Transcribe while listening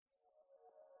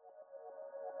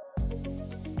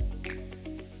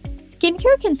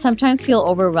Skincare can sometimes feel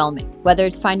overwhelming. Whether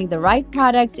it's finding the right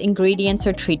products, ingredients,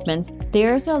 or treatments,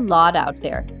 there's a lot out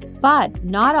there. But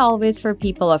not always for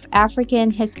people of African,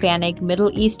 Hispanic,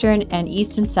 Middle Eastern, and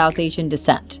East and South Asian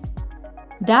descent.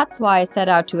 That's why I set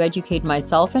out to educate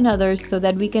myself and others so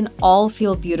that we can all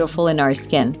feel beautiful in our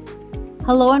skin.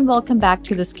 Hello and welcome back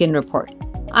to the Skin Report.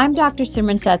 I'm Dr.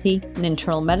 Simran Sethi, an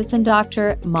internal medicine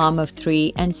doctor, mom of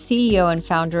 3, and CEO and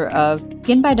founder of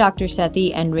Skin by Dr.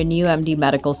 Sethi and Renew MD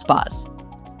Medical Spas.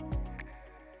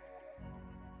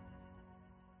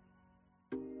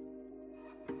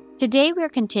 Today, we're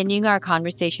continuing our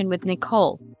conversation with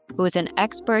Nicole, who is an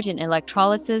expert in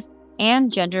electrolysis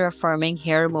and gender-affirming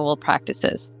hair removal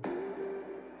practices.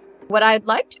 What I'd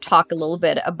like to talk a little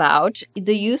bit about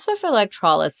the use of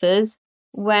electrolysis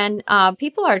when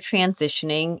people are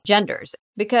transitioning genders,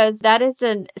 because that is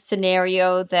a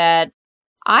scenario that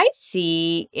I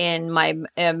see in my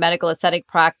medical aesthetic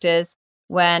practice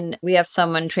when we have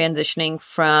someone transitioning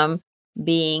from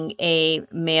being a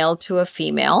male to a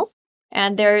female,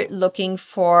 and they're looking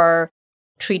for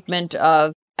treatment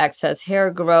of excess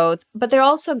hair growth, but they're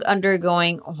also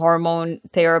undergoing hormone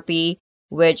therapy,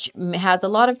 which has a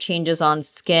lot of changes on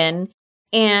skin.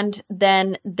 And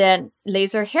then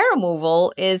laser hair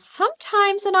removal is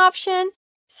sometimes an option.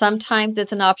 Sometimes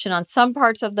it's an option on some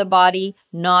parts of the body,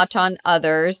 not on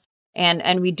others.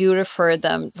 And we do refer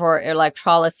them for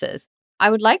electrolysis. I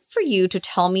would like for you to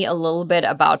tell me a little bit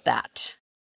about that.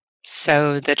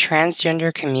 So the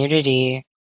transgender community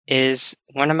is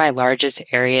one of my largest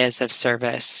areas of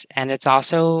service, and it's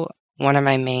also one of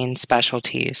my main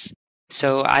specialties.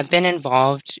 So I've been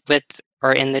involved with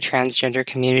or in the transgender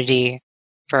community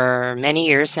for many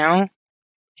years now,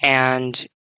 and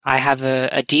I have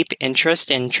a deep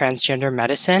interest in transgender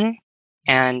medicine,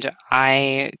 and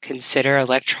I consider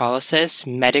electrolysis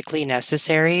medically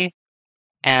necessary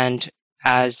and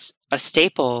as a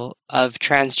staple of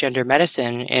transgender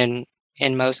medicine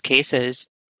in most cases.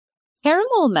 Hair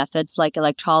removal methods like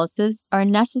electrolysis are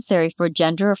necessary for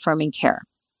gender-affirming care.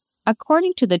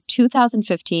 According to the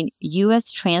 2015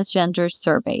 U.S. Transgender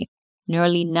Survey,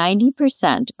 nearly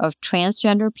 90% of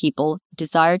transgender people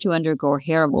desire to undergo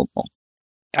hair removal.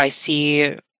 I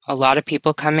see a lot of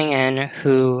people coming in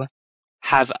who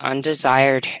have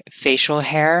undesired facial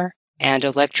hair, and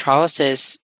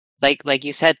electrolysis, like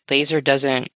you said, laser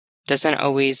doesn't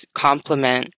always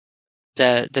complement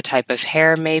the type of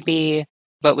hair maybe,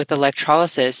 but with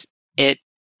electrolysis, it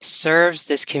serves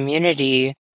this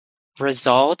community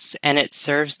results, and it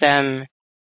serves them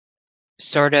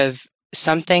sort of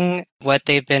something what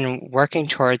they've been working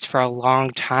towards for a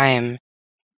long time.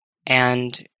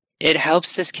 And it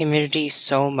helps this community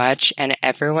so much, and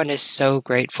everyone is so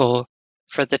grateful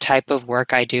for the type of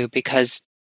work I do because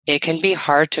it can be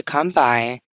hard to come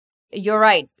by. You're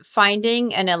right.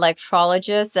 Finding an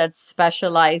electrologist that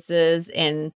specializes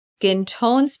in skin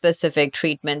tone specific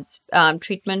treatments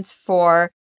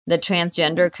for the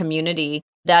transgender community,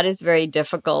 that is very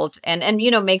difficult, and I'm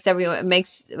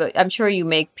sure you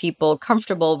make people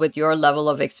comfortable with your level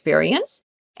of experience.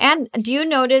 And do you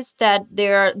notice that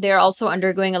they're also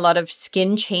undergoing a lot of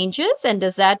skin changes, and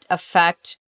does that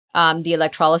affect the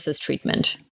electrolysis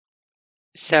treatment?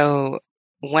 So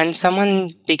when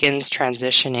someone begins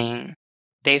transitioning,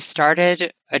 they've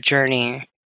started a journey,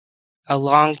 a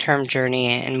long-term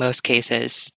journey in most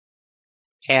cases,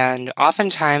 and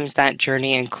oftentimes that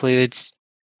journey includes,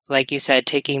 like you said,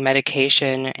 taking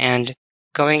medication and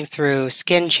going through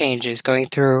skin changes, going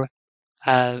through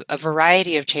a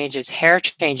variety of changes, hair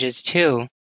changes too.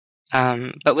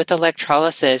 But with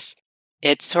electrolysis,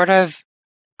 it sort of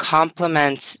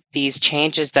complements these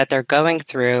changes that they're going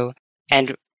through.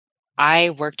 And I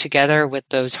work together with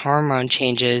those hormone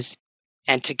changes,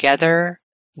 and together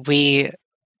we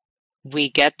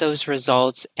get those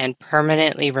results and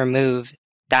permanently remove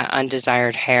that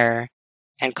undesired hair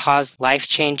and cause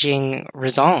life-changing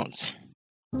results.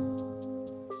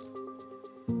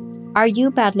 Are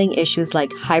you battling issues like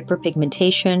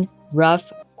hyperpigmentation,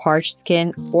 rough, parched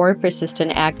skin, or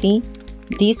persistent acne?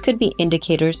 These could be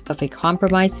indicators of a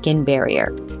compromised skin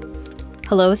barrier.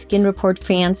 Hello, Skin Report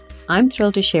fans. I'm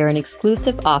thrilled to share an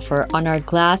exclusive offer on our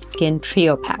Glass Skin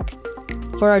Trio Pack.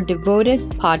 For our devoted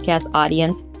podcast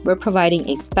audience, we're providing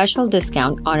a special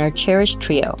discount on our cherished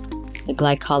trio: the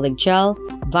glycolic gel,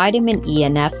 vitamin E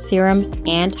and F serum,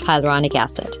 and hyaluronic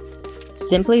acid.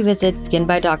 Simply visit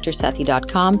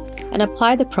skinbydrsethi.com and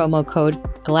apply the promo code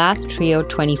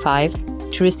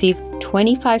GLASSTRIO25 to receive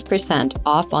 25%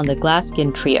 off on the Glass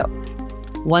Skin Trio.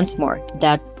 Once more,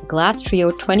 that's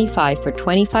GLASSTRIO25 for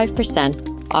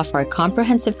 25% off our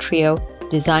comprehensive trio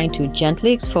designed to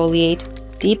gently exfoliate,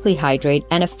 deeply hydrate,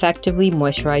 and effectively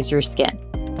moisturize your skin.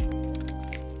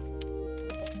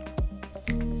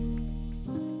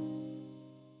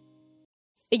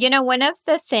 One of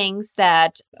the things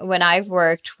that when I've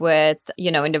worked with,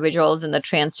 individuals in the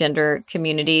transgender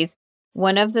communities,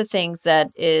 one of the things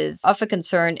that is of a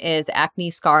concern is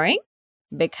acne scarring,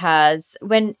 because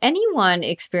when anyone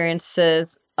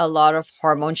experiences a lot of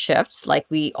hormone shifts, like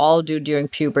we all do during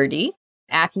puberty,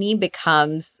 acne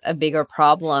becomes a bigger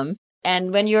problem.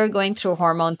 And when you're going through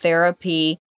hormone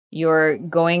therapy, you're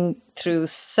going through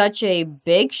such a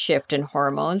big shift in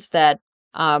hormones that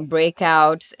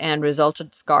breakouts and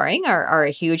resultant scarring are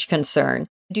a huge concern.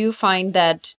 Do you find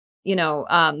that,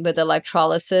 with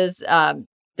electrolysis,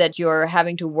 that you're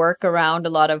having to work around a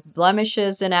lot of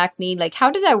blemishes and acne? Like, how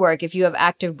does that work if you have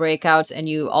active breakouts and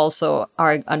you also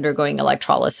are undergoing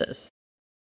electrolysis?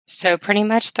 So pretty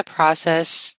much the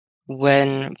process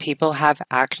when people have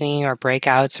acne or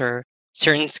breakouts or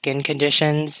certain skin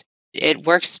conditions, it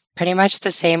works pretty much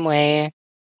the same way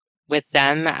with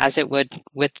them as it would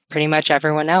with pretty much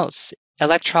everyone else.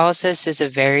 Electrolysis is a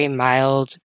very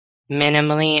mild,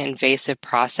 minimally invasive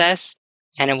process,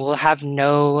 and it will have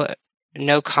no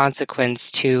consequence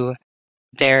to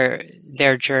their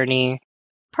journey.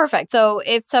 Perfect. So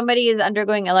if somebody is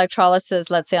undergoing electrolysis,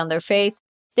 let's say on their face,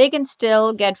 they can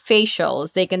still get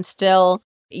facials. They can still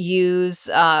use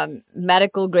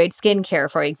medical grade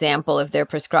skincare, for example, if they're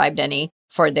prescribed any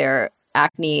for their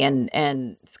acne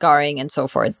and scarring and so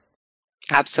forth.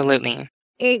 Absolutely.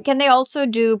 Can they also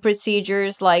do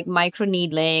procedures like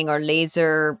microneedling or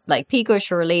laser, like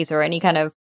PicoSure laser, any kind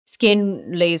of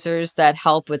skin lasers that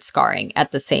help with scarring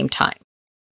at the same time?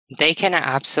 They can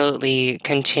absolutely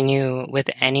continue with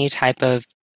any type of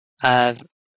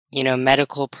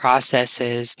medical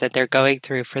processes that they're going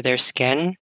through for their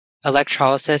skin.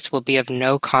 Electrolysis will be of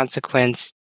no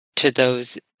consequence to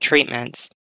those treatments.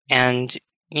 And,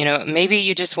 maybe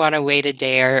you just want to wait a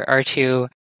day or two,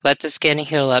 let the skin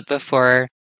heal up before,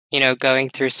 going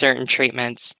through certain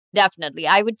treatments. Definitely.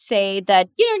 I would say that,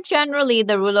 generally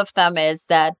the rule of thumb is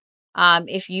that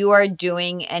if you are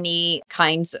doing any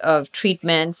kinds of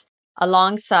treatments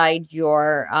alongside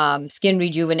your skin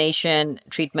rejuvenation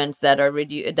treatments that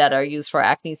are used for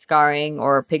acne scarring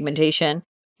or pigmentation,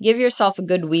 give yourself a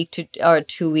good week or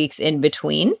 2 weeks in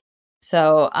between,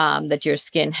 so that your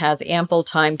skin has ample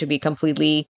time to be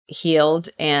completely healed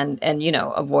and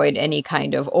avoid any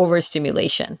kind of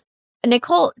overstimulation.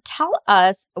 Nicole, tell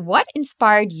us what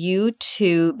inspired you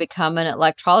to become an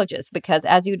electrologist, because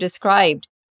as you described,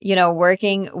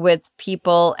 working with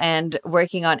people and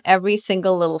working on every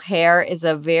single little hair is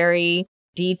a very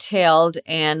detailed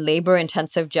and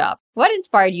labor-intensive job. What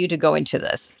inspired you to go into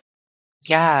this?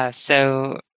 Yeah,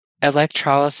 so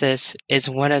electrolysis is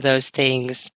one of those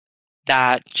things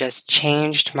that just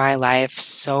changed my life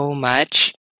so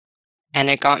much, and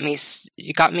it got me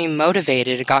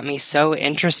motivated. It got me so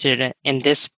interested in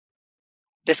this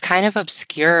kind of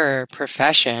obscure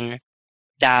profession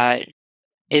that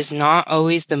is not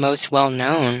always the most well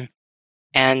known,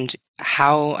 and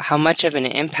how much of an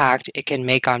impact it can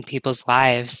make on people's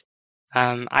lives.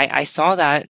 I saw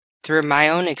that through my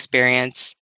own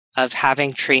experience of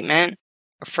having treatment.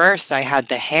 First, I had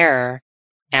the hair,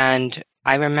 and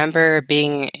I remember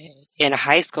being in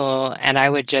high school and I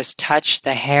would just touch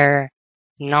the hair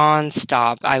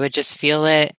nonstop. I would just feel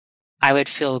it. I would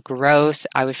feel gross.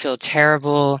 I would feel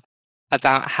terrible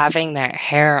about having that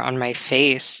hair on my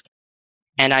face.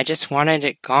 And I just wanted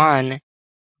it gone.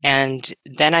 And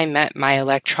then I met my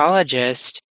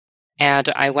electrologist, and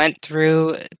I went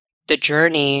through the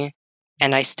journey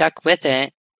and I stuck with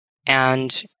it.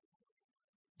 And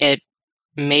it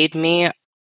made me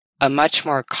a much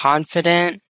more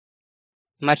confident,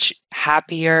 much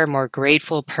happier, more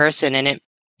grateful person. And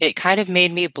it kind of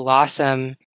made me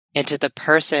blossom into the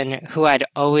person who I'd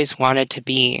always wanted to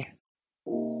be.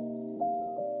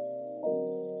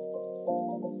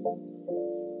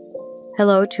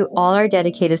 Hello to all our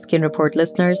dedicated Skin Report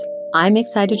listeners. I'm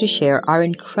excited to share our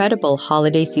incredible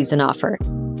holiday season offer.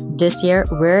 This year,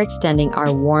 we're extending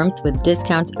our warmth with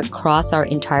discounts across our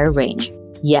entire range.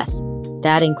 Yes,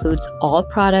 that includes all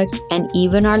products and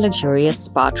even our luxurious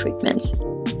spa treatments.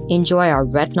 Enjoy our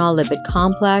retinol lipid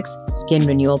complex, skin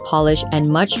renewal polish, and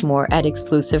much more at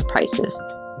exclusive prices.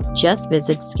 Just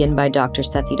visit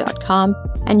skinbydrsethi.com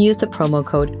and use the promo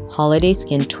code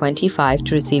HOLIDAYSKIN25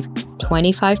 to receive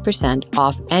 25%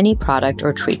 off any product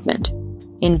or treatment.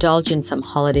 Indulge in some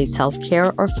holiday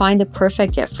self-care or find the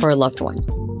perfect gift for a loved one.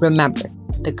 Remember,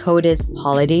 the code is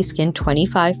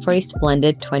HOLIDAYSKIN25 for a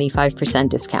splendid 25%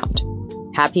 discount.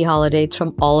 Happy holidays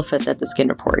from all of us at the Skin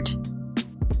Report.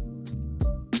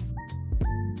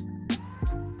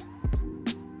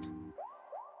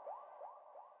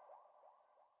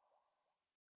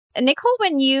 Nicole,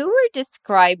 when you were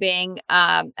describing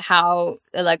how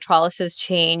electrolysis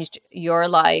changed your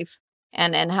life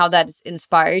and how that has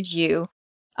inspired you,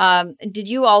 did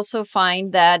you also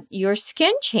find that your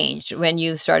skin changed when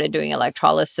you started doing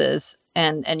electrolysis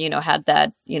and had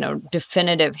that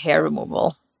definitive hair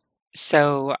removal?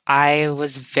 So I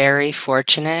was very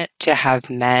fortunate to have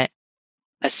met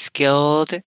a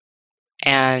skilled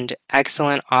and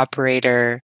excellent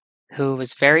operator who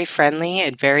was very friendly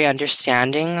and very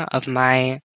understanding of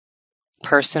my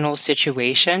personal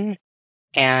situation.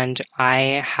 And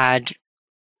I had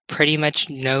pretty much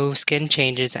no skin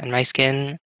changes, and my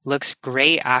skin looks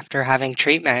great after having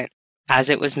treatment, as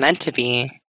it was meant to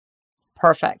be.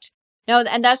 Perfect. No,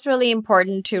 and that's really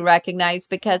important to recognize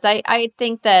because I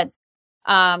think that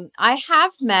I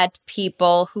have met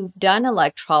people who've done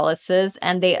electrolysis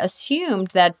and they assumed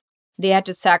that they had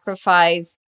to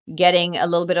sacrifice getting a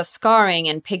little bit of scarring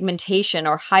and pigmentation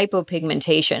or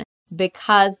hypopigmentation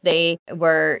because they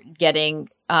were getting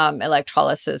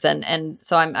electrolysis. And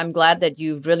so I'm glad that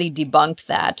you've really debunked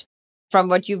that. From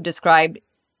what you've described,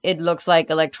 it looks like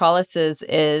electrolysis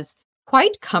is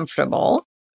quite comfortable.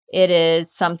 It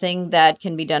is something that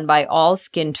can be done by all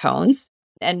skin tones.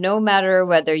 And no matter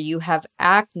whether you have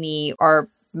acne or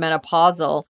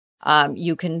menopausal,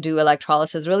 you can do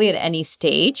electrolysis really at any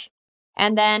stage.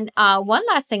 And then one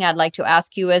last thing I'd like to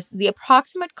ask you is the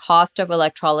approximate cost of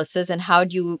electrolysis and how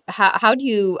do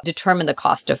you determine the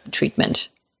cost of the treatment?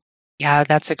 Yeah,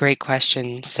 that's a great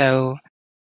question. So,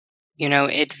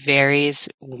 it varies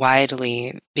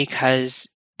widely because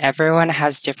everyone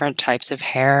has different types of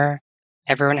hair,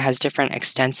 everyone has different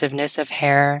extensiveness of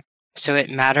hair. So it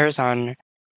matters on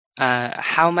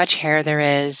how much hair there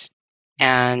is.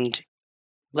 And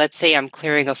let's say I'm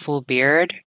clearing a full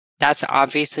beard, that's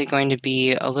obviously going to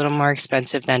be a little more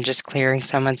expensive than just clearing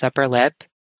someone's upper lip.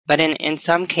 But in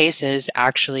some cases,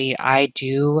 actually, I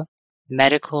do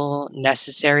medical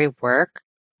necessary work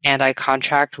and I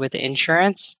contract with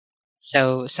insurance.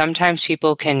 So sometimes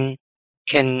people can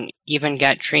even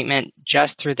get treatment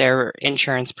just through their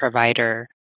insurance provider.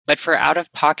 But for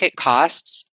out-of-pocket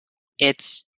costs,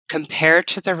 it's compared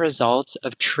to the results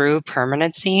of true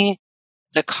permanency,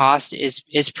 the cost is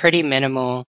pretty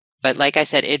minimal. But like I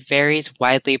said, it varies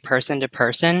widely person to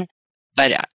person.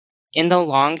 But in the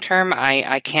long term,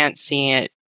 I can't see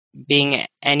it being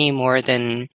any more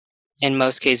than, in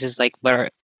most cases, like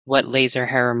what laser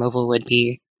hair removal would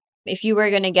be. If you were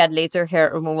going to get laser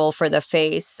hair removal for the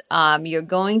face, you're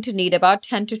going to need about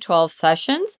 10 to 12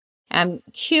 sessions. And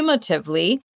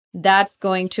cumulatively, that's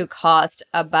going to cost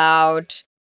about,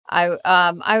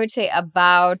 I would say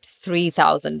about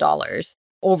 $3,000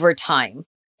 over time.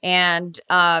 And,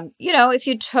 if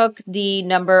you took the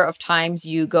number of times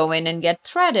you go in and get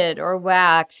threaded or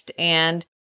waxed and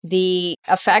the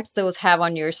effects those have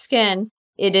on your skin,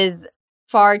 it is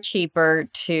far cheaper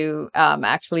to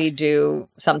actually do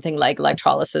something like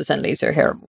electrolysis and laser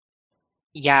hair.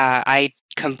 Yeah, I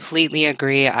completely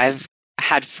agree. I've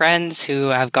had friends who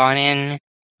have gone in,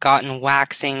 gotten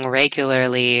waxing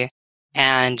regularly,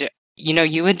 and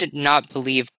you would not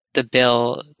believe the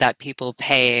bill that people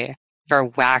pay for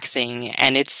waxing,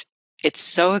 and it's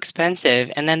so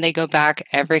expensive. And then they go back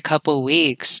every couple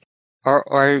weeks,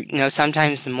 or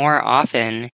sometimes more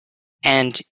often.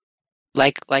 And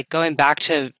like going back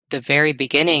to the very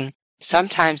beginning,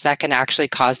 sometimes that can actually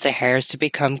cause the hairs to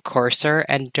become coarser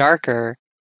and darker,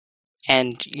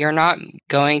 and you're not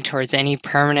going towards any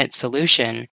permanent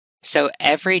solution. So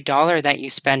every dollar that you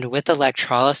spend with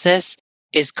electrolysis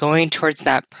is going towards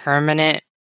that permanent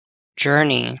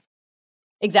journey.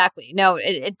 Exactly. No,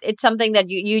 it's something that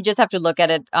you just have to look at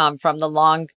it from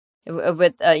the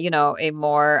with a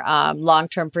more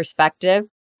long-term perspective.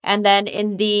 And then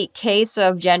in the case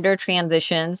of gender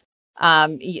transitions,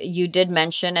 you did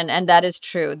mention, and that is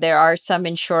true. There are some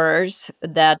insurers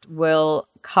that will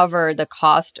cover the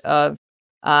cost of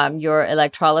your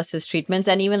electrolysis treatments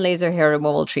and even laser hair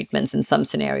removal treatments in some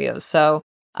scenarios. So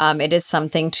it is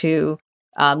something to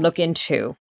look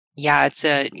into. Yeah,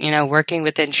 working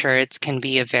with insurance can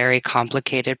be a very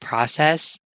complicated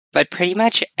process, but pretty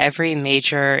much every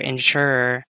major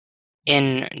insurer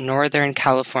in Northern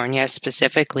California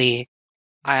specifically,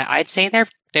 I'd say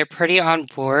they're pretty on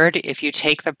board if you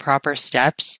take the proper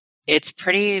steps. It's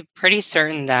pretty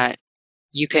certain that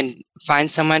you can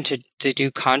find someone to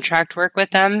do contract work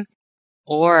with them,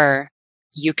 or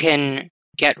you can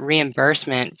get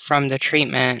reimbursement from the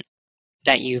treatment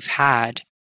that you've had.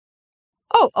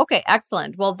 Oh, okay,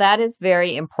 excellent. Well, that is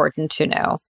very important to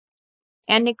know.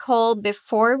 And Nicole,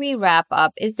 before we wrap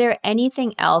up, is there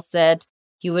anything else that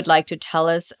you would like to tell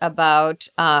us about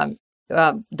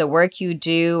the work you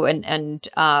do, and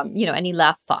any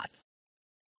last thoughts?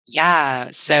 Yeah.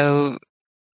 So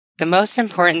the most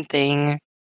important thing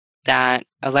that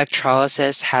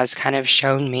electrolysis has kind of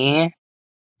shown me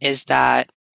is that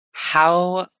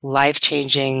how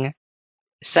life-changing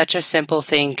such a simple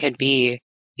thing could be.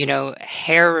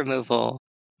 Hair removal.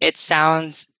 It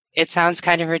sounds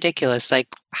kind of ridiculous. Like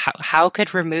how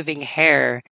could removing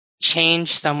hair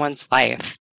change someone's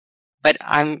life? But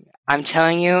I'm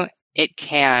telling you, it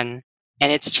can.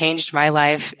 And it's changed my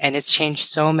life and it's changed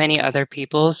so many other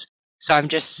people's. So I'm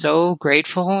just so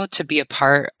grateful to be a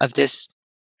part of this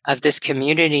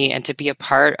community and to be a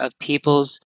part of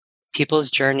people's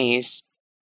journeys.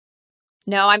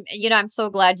 No, I'm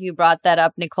so glad you brought that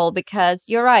up, Nicole, because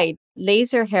you're right.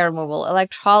 Laser hair removal,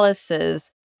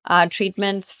 electrolysis,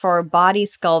 treatments for body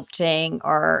sculpting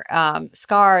or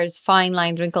scars, fine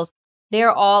lines, wrinkles,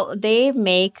 they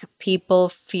make people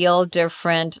feel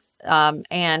different,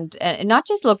 and not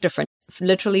just look different,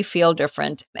 literally feel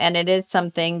different. And it is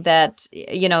something that,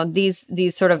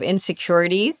 these sort of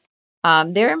insecurities,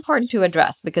 they're important to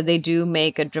address because they do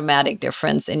make a dramatic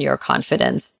difference in your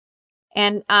confidence.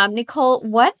 And Nicole,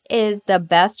 what is the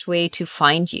best way to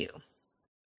find you?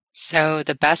 So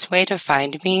the best way to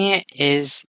find me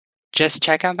is just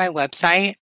check out my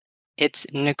website. It's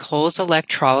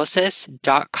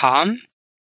nicoleselectrolysis.com.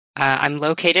 I'm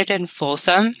located in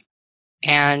Folsom,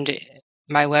 and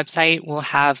my website will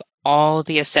have all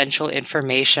the essential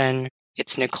information.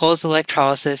 It's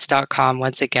nicoleselectrolysis.com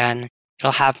once again.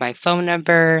 It'll have my phone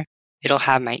number, it'll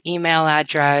have my email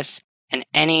address, and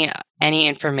any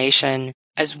information,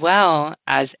 as well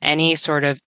as any sort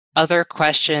of other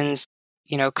questions,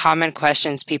 common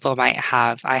questions people might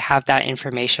have. I have that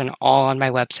information all on my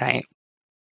website.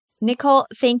 Nicole,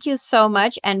 thank you so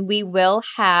much. And we will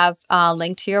have a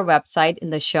link to your website in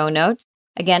the show notes.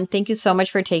 Again, thank you so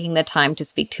much for taking the time to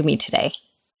speak to me today.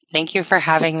 Thank you for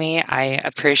having me. I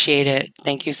appreciate it.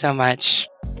 Thank you so much.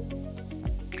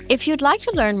 If you'd like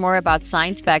to learn more about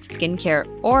science-backed skincare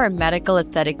or medical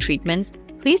aesthetic treatments,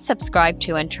 please subscribe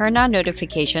to and turn on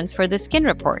notifications for the Skin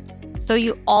Report so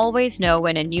you always know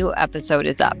when a new episode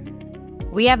is up.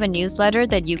 We have a newsletter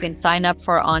that you can sign up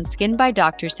for on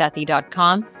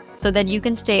skinbydrsethi.com so that you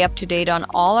can stay up to date on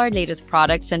all our latest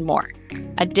products and more.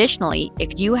 Additionally,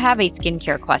 if you have a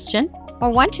skincare question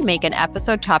or want to make an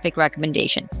episode topic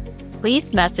recommendation,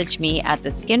 please message me at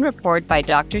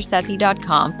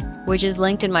theskinreport.drsethi.com, which is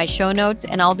linked in my show notes,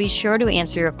 and I'll be sure to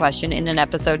answer your question in an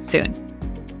episode soon.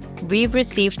 We've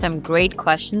received some great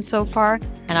questions so far,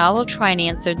 and I will try and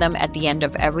answer them at the end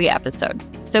of every episode,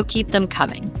 so keep them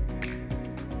coming.